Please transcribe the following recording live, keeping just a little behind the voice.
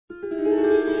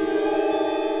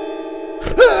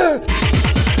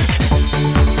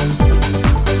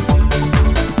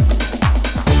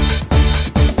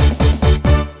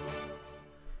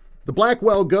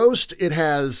Blackwell Ghost, it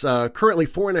has currently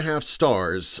 4.5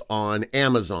 stars on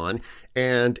Amazon,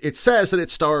 and it says that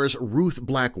it stars Ruth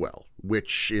Blackwell,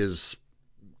 which is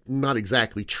not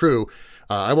exactly true.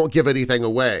 I won't give anything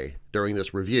away during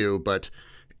this review, but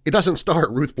it doesn't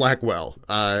star Ruth Blackwell.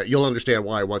 You'll understand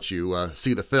why once you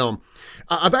see the film.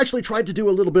 I've actually tried to do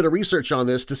a little bit of research on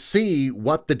this to see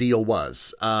what the deal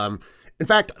was. In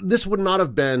fact, this would not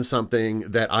have been something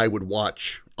that I would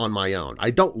watch on my own.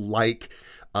 I don't like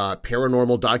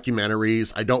paranormal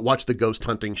documentaries. I don't watch the ghost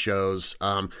hunting shows.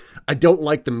 I don't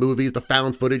like the movies, the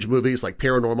found footage movies like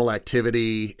Paranormal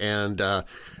Activity. And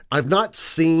I've not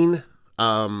seen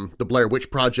the Blair Witch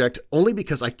Project only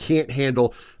because I can't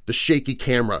handle the shaky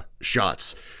camera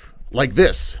shots like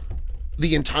this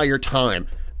the entire time.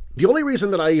 The only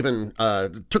reason that I even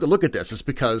took a look at this is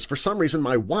because for some reason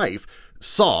my wife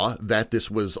saw that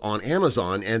this was on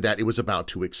Amazon and that it was about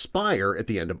to expire at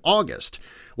the end of August.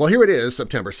 Well, here it is,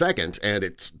 September 2nd, and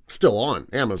it's still on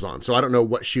Amazon, so I don't know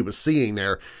what she was seeing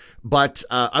there. But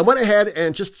I went ahead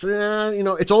and just,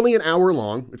 it's only an hour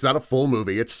long. It's not a full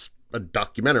movie. It's a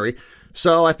documentary.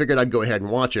 So I figured I'd go ahead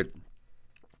and watch it.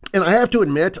 And I have to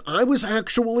admit, I was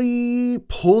actually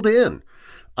pulled in.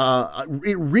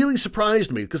 It really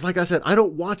surprised me because, like I said, I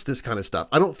don't watch this kind of stuff.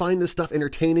 I don't find this stuff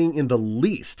entertaining in the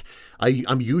least.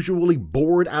 I'm usually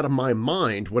bored out of my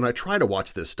mind when I try to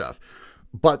watch this stuff.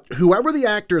 But whoever the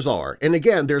actors are, and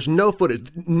again, there's no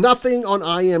footage, nothing on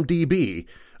IMDb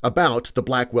about the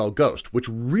Blackwell Ghost, which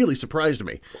really surprised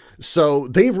me. So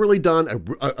they've really done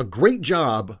a great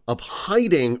job of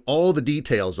hiding all the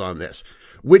details on this,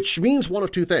 which means one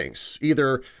of two things.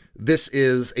 Either this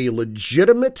is a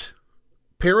legitimate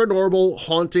paranormal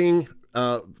haunting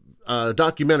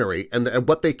documentary and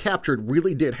what they captured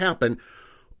really did happen,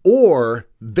 or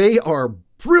they are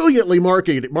brilliantly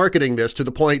marketing this to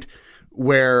the point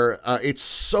where it's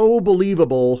so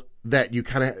believable that you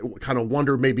kind of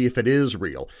wonder maybe if it is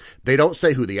real. They don't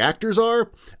say who the actors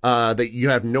are, that you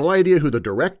have no idea who the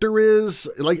director is.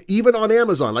 Like even on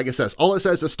Amazon, like it says, all it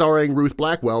says is starring Ruth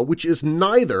Blackwell, which is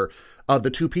neither of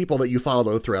the two people that you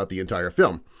follow throughout the entire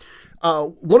film.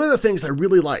 One of the things I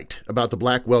really liked about the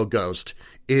Blackwell Ghost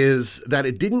is that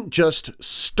it didn't just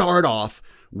start off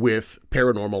with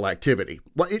paranormal activity.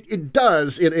 Well, it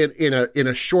does in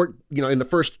a short, in the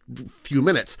first few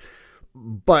minutes,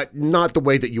 but not the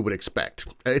way that you would expect.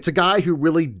 It's a guy who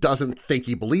really doesn't think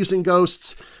he believes in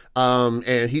ghosts,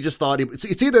 and he just thought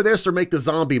it's either this or make the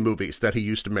zombie movies that he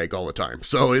used to make all the time.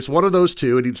 So it's one of those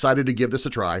two, and he decided to give this a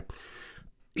try.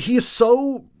 He is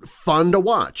so fun to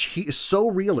watch. He is so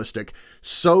realistic,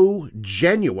 so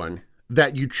genuine,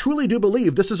 that you truly do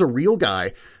believe this is a real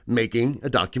guy making a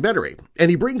documentary. And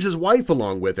he brings his wife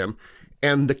along with him,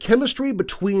 and the chemistry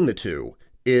between the two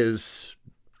is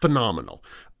phenomenal.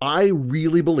 I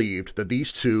really believed that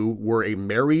these two were a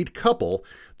married couple,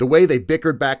 the way they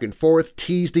bickered back and forth,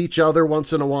 teased each other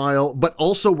once in a while, but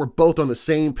also were both on the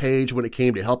same page when it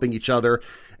came to helping each other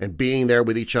and being there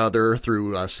with each other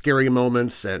through scary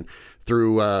moments and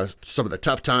through some of the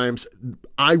tough times.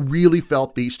 I really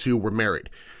felt these two were married.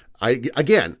 I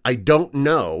don't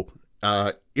know.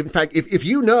 In fact, if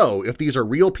you know if these are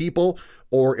real people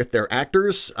or if they're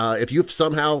actors, if you've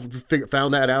somehow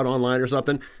found that out online or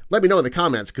something, let me know in the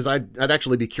comments because I'd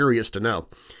actually be curious to know.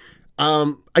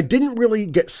 I didn't really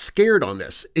get scared on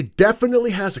this. It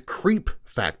definitely has a creep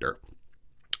factor.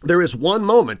 There is one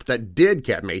moment that did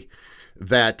get me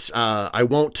that I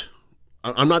don't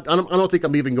think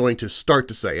I'm even going to start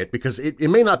to say it because it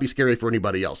may not be scary for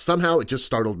anybody else. Somehow it just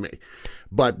startled me.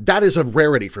 But that is a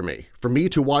rarity for me. For me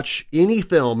to watch any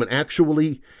film and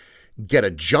actually get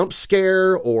a jump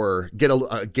scare or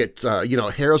get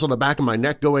hairs on the back of my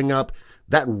neck going up,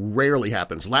 that rarely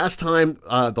happens. The last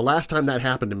time that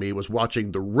happened to me was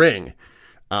watching The Ring.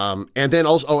 And then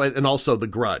also The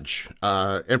Grudge.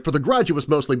 And for The Grudge, it was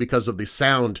mostly because of the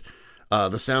sound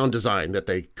design that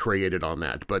they created on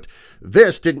that. But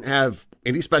this didn't have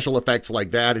any special effects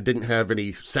like that. It didn't have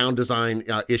any sound design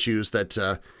issues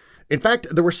that, in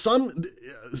fact, there were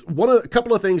a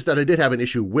couple of things that I did have an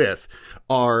issue with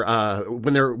are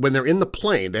when they're in the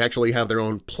plane, they actually have their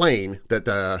own plane,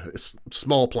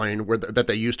 small plane that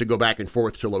they use to go back and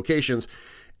forth to locations.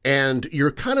 And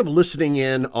you're kind of listening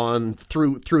in on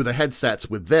through the headsets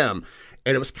with them.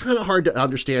 And it was kind of hard to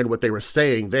understand what they were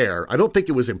saying there. I don't think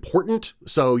it was important,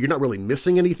 so you're not really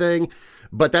missing anything.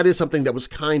 But that is something that was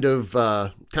kind of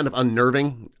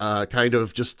unnerving, kind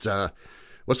of just,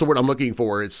 what's the word I'm looking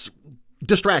for? It's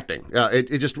distracting.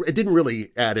 It didn't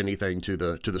really add anything to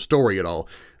the story at all.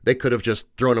 They could have just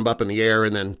thrown them up in the air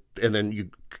and then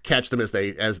you catch them as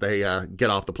they get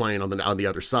off the plane on the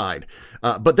other side.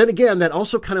 But then again, that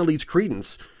also kind of leads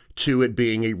credence to it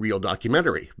being a real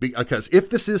documentary. Because if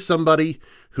this is somebody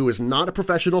who is not a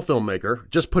professional filmmaker,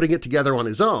 just putting it together on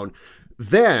his own,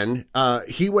 then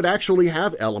he would actually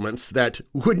have elements that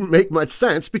wouldn't make much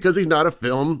sense because he's not a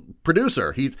film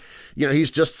producer. He's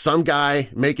just some guy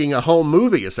making a home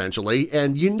movie, essentially,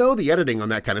 and the editing on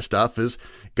that kind of stuff is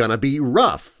gonna be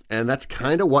rough, and that's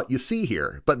kind of what you see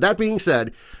here. But that being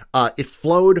said, it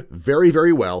flowed very,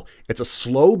 very well. It's a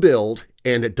slow build,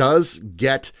 and it does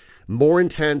get more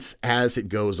intense as it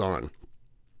goes on.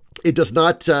 It does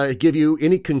not give you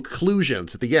any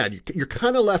conclusions at the end. You're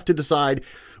kind of left to decide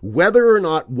whether or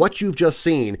not what you've just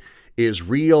seen is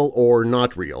real or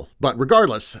not real. But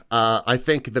regardless, I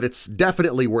think that it's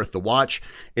definitely worth the watch.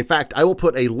 In fact, I will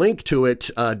put a link to it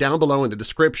down below in the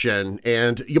description,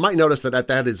 and you might notice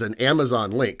that is an Amazon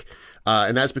link.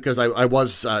 And that's because I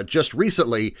was just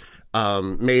recently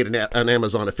made an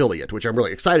Amazon affiliate, which I'm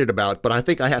really excited about, but I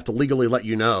think I have to legally let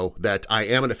you know that I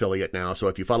am an affiliate now. So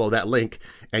if you follow that link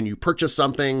and you purchase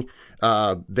something,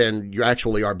 then you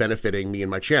actually are benefiting me and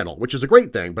my channel, which is a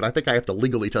great thing, but I think I have to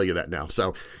legally tell you that now.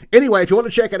 So anyway, if you want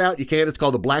to check it out, you can. It's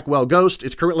called The Blackwell Ghost.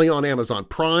 It's currently on Amazon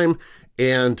Prime,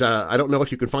 and I don't know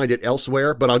if you can find it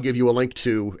elsewhere, but I'll give you a link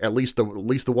to at least the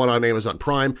one on Amazon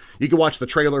Prime. You can watch the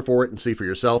trailer for it and see for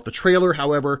yourself. The trailer,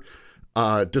 however,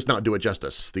 does not do it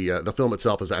justice. The film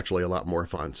itself is actually a lot more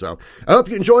fun. So I hope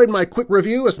you enjoyed my quick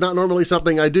review. It's not normally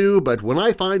something I do, but when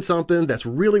I find something that's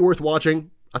really worth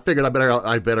watching, I figured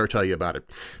I better tell you about it.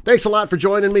 Thanks a lot for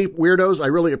joining me, weirdos. I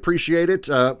really appreciate it.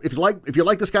 If you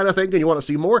like this kind of thing and you want to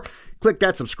see more, click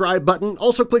that subscribe button.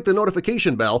 Also click the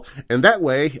notification bell, and that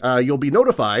way you'll be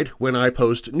notified when I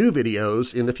post new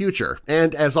videos in the future.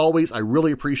 And as always, I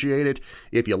really appreciate it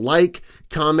if you like,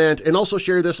 comment, and also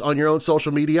share this on your own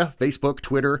social media, Facebook,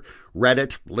 Twitter,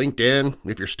 Reddit, LinkedIn.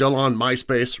 If you're still on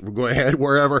MySpace, go ahead,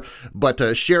 wherever.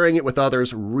 But sharing it with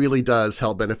others really does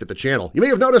help benefit the channel. You may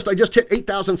have noticed I just hit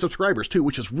 8,000 subscribers too,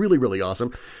 which is really, really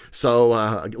awesome.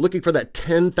 So looking for that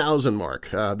 10,000 mark.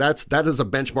 That is a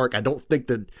benchmark I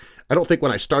don't think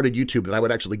when I started YouTube that I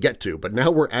would actually get to, but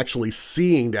now we're actually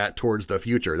seeing that towards the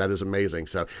future. That is amazing.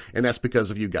 So, and that's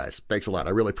because of you guys. Thanks a lot.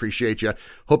 I really appreciate you.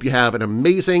 Hope you have an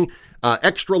amazing,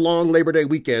 extra long Labor Day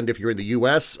weekend if you're in the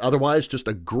U.S. Otherwise, just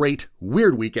a great,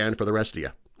 weird weekend for the rest of you.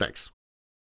 Thanks.